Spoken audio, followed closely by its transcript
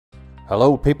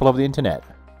Hello people of the internet,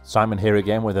 Simon here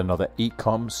again with another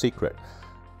e-com secret.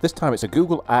 This time it's a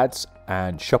Google Ads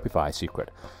and Shopify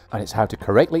secret, and it's how to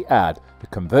correctly add the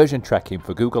conversion tracking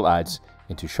for Google Ads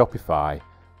into Shopify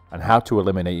and how to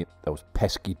eliminate those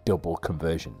pesky double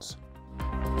conversions.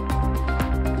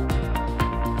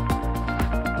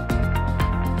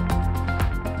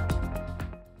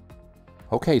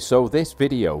 Okay, so this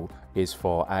video is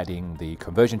for adding the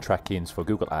conversion trackings for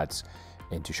Google Ads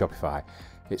into Shopify.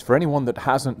 It's for anyone that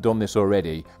hasn't done this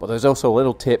already, but there's also a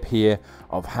little tip here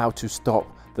of how to stop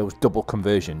those double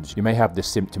conversions. You may have this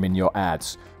symptom in your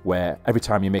ads where every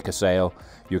time you make a sale,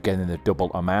 you're getting the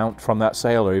double amount from that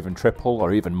sale, or even triple,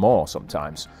 or even more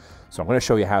sometimes. So I'm going to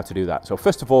show you how to do that. So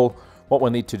first of all, what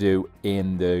we'll need to do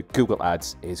in the Google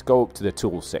Ads is go up to the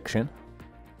Tools section.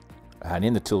 And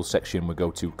in the Tools section, we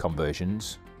go to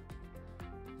Conversions.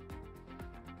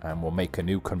 And we'll make a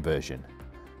new conversion.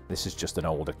 This is just an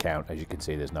old account. As you can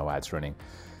see, there's no ads running.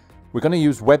 We're going to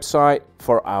use website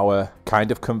for our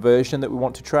kind of conversion that we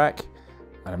want to track.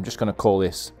 And I'm just going to call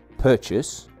this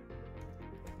purchase.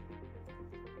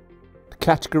 The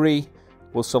category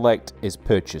we'll select is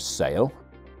purchase sale.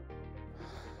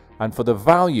 And for the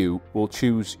value, we'll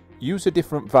choose use a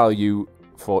different value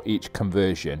for each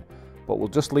conversion, but we'll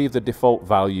just leave the default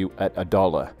value at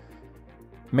 $1.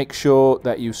 Make sure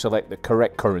that you select the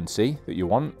correct currency that you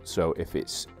want. So if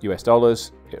it's US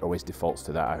dollars, it always defaults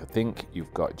to that. I think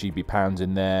you've got GB pounds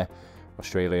in there,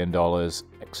 Australian dollars,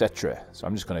 etc. So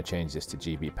I'm just going to change this to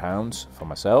GB pounds for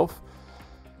myself.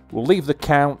 We'll leave the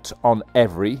count on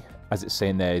every, as it's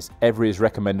saying there, is every is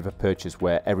recommended for purchase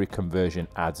where every conversion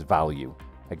adds value.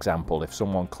 Example, if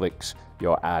someone clicks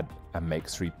your ad and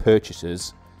makes 3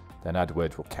 purchases, then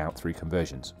AdWords will count 3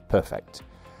 conversions. Perfect.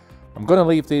 I'm going to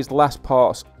leave these last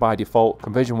parts by default.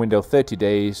 Conversion window 30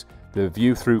 days, the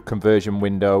view through conversion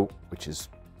window, which is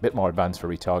a bit more advanced for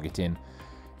retargeting.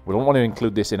 We don't want to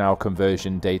include this in our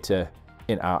conversion data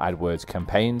in our AdWords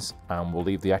campaigns, and we'll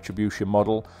leave the attribution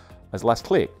model as last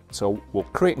click. So we'll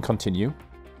create and continue.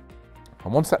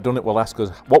 And once that's done, it will ask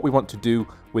us what we want to do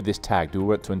with this tag. Do we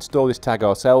want to install this tag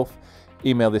ourselves,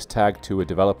 email this tag to a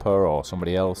developer or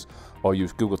somebody else, or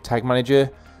use Google Tag Manager?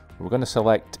 We're going to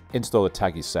select install the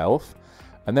tag yourself,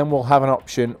 and then we'll have an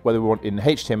option whether we want in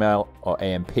HTML or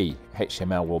AMP.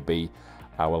 HTML will be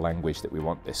our language that we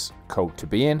want this code to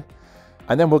be in,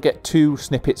 and then we'll get 2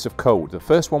 snippets of code. The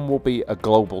first one will be a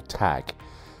global tag,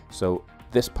 so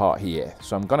this part here.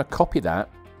 So I'm going to copy that,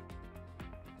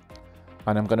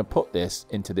 and I'm going to put this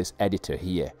into this editor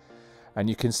here. And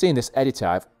you can see in this editor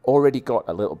I've already got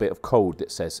a little bit of code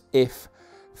that says if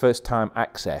first time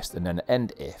accessed and then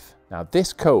endif. Now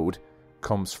this code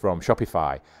comes from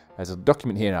Shopify. There's a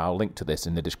document here and I'll link to this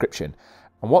in the description.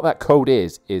 And what that code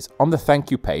is on the thank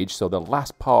you page, so the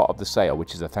last part of the sale,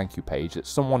 which is a thank you page that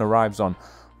someone arrives on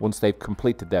once they've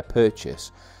completed their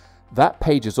purchase. That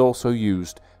page is also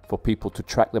used for people to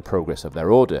track the progress of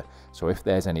their order. So if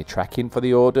there's any tracking for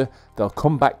the order, they'll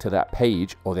come back to that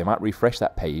page, or they might refresh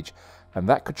that page, and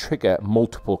that could trigger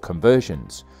multiple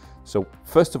conversions. So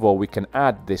first of all, we can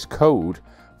add this code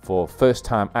for first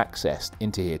time accessed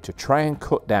into here to try and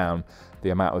cut down the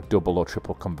amount of double or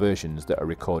triple conversions that are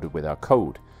recorded with our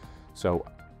code. So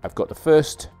I've got the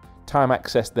first time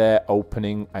accessed there,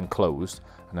 opening and closed,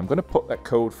 and I'm going to put that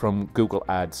code from Google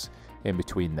Ads in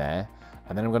between there.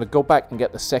 And then I'm going to go back and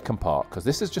get the second part, because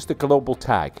this is just a global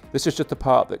tag. This is just the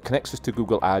part that connects us to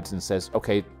Google Ads and says,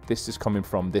 okay, this is coming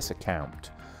from this account.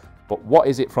 But what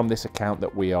is it from this account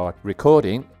that we are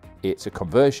recording? It's a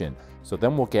conversion. So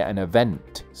then we'll get an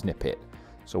event snippet.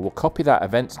 So we'll copy that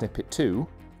event snippet too,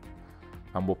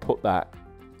 and we'll put that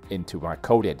into my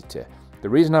code editor. The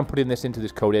reason I'm putting this into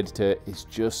this code editor is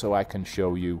just so I can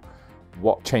show you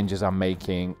what changes I'm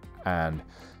making, and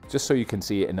just so you can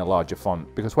see it in a larger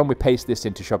font, because when we paste this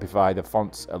into Shopify, the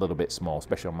font's a little bit small,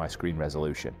 especially on my screen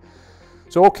resolution.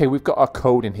 So okay, we've got our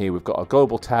code in here. We've got our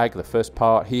global tag, the first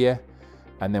part here,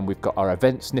 and then we've got our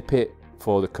event snippet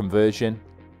for the conversion.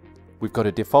 We've got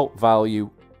a default value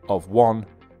of £1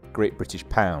 Great British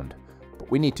pound,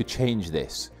 but we need to change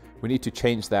this. We need to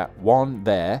change that 1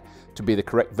 there to be the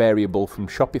correct variable from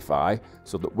Shopify,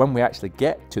 so that when we actually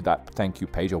get to that thank you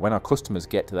page, or when our customers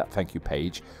get to that thank you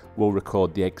page, we'll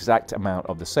record the exact amount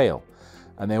of the sale.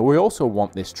 And then we also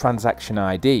want this transaction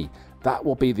ID. That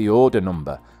will be the order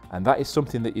number, and that is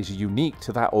something that is unique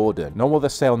to that order. No other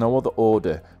sale, no other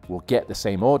order will get the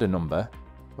same order number,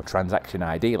 or transaction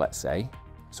ID, let's say.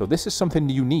 So this is something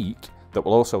unique that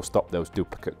will also stop those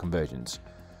duplicate conversions.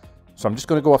 So I'm just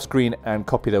going to go off screen and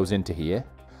copy those into here.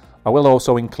 I will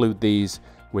also include these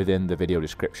within the video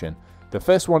description. The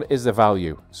first one is the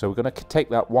value. So we're going to take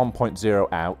that 1.0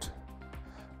 out,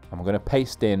 and we're going to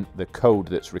paste in the code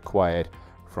that's required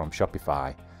from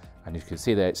Shopify. And you can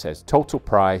see there it says total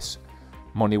price,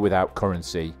 money without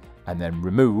currency, and then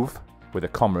remove with a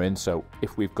comma in. So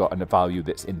if we've got a value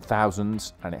that's in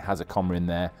thousands and it has a comma in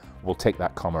there, we'll take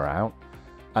that comma out.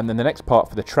 And then the next part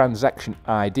for the transaction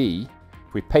ID,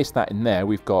 if we paste that in there,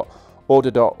 we've got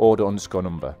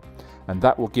order.order_number. And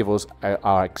that will give us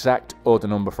our exact order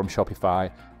number from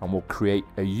Shopify, and we'll create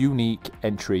a unique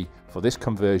entry for this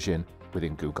conversion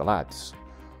within Google Ads.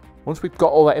 Once we've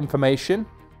got all that information,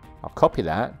 I'll copy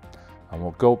that and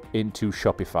we'll go into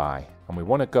Shopify, and we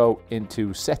want to go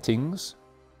into settings.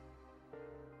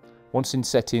 Once in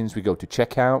settings, we go to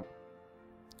checkout,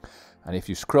 and if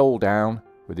you scroll down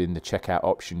within the checkout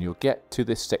option, you'll get to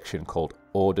this section called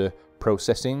order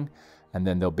processing, and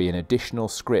then there'll be an additional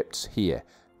scripts here.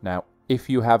 Now, if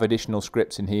you have additional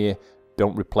scripts in here,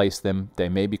 don't replace them. They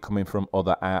may be coming from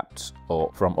other apps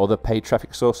or from other paid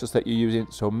traffic sources that you're using.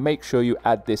 So make sure you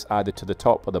add this either to the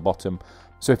top or the bottom.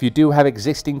 So if you do have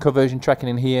existing conversion tracking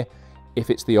in here, if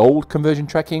it's the old conversion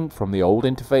tracking from the old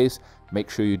interface, make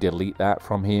sure you delete that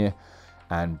from here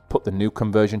and put the new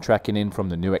conversion tracking in from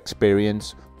the new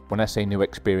experience. When I say new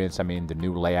experience, I mean the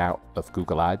new layout of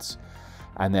Google Ads.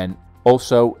 And then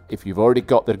also, if you've already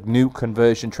got the new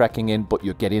conversion tracking in, but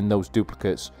you're getting those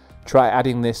duplicates, try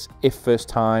adding this if first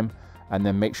time, and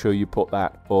then make sure you put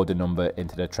that order number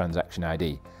into the transaction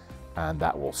ID, and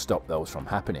that will stop those from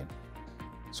happening.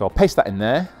 So I'll paste that in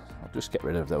there. I'll just get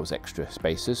rid of those extra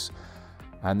spaces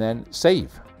and then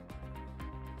save.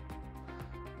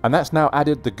 And that's now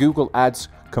added the Google Ads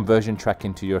conversion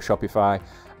tracking to your Shopify,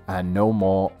 and no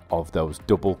more of those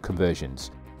double conversions.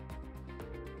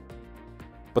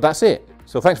 But that's it.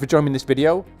 So thanks for joining this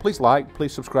video. Please like,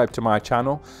 please subscribe to my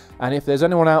channel. And if there's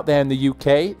anyone out there in the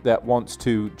UK that wants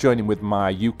to join in with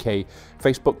my UK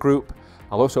Facebook group,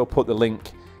 I'll also put the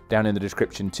link down in the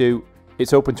description too.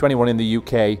 It's open to anyone in the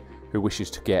UK who wishes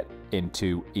to get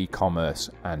into e-commerce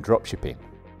and dropshipping.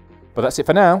 But that's it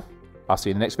for now. I'll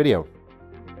see you in the next video.